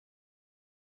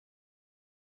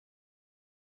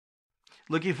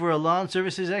Looking for a lawn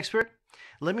services expert?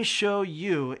 Let me show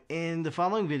you in the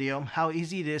following video how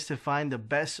easy it is to find the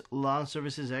best lawn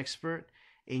services expert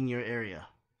in your area.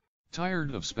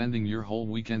 Tired of spending your whole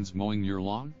weekends mowing your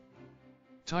lawn?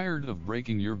 Tired of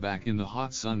breaking your back in the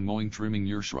hot sun mowing trimming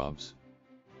your shrubs?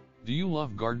 Do you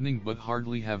love gardening but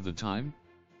hardly have the time?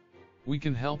 We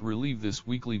can help relieve this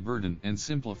weekly burden and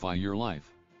simplify your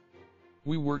life.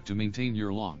 We work to maintain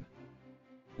your lawn.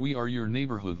 We are your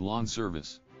neighborhood lawn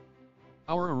service.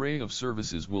 Our array of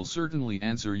services will certainly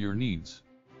answer your needs.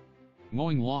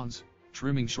 Mowing lawns,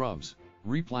 trimming shrubs,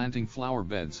 replanting flower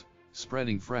beds,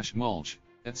 spreading fresh mulch,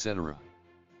 etc.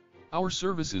 Our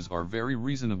services are very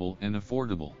reasonable and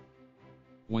affordable.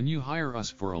 When you hire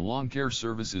us for a lawn care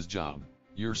services job,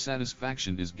 your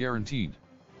satisfaction is guaranteed.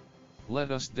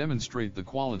 Let us demonstrate the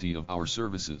quality of our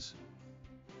services.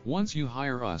 Once you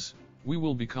hire us, we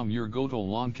will become your go-to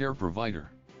lawn care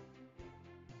provider.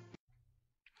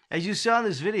 As you saw in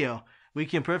this video, we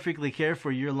can perfectly care for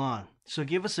your lawn. So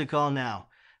give us a call now.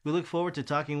 We look forward to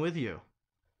talking with you.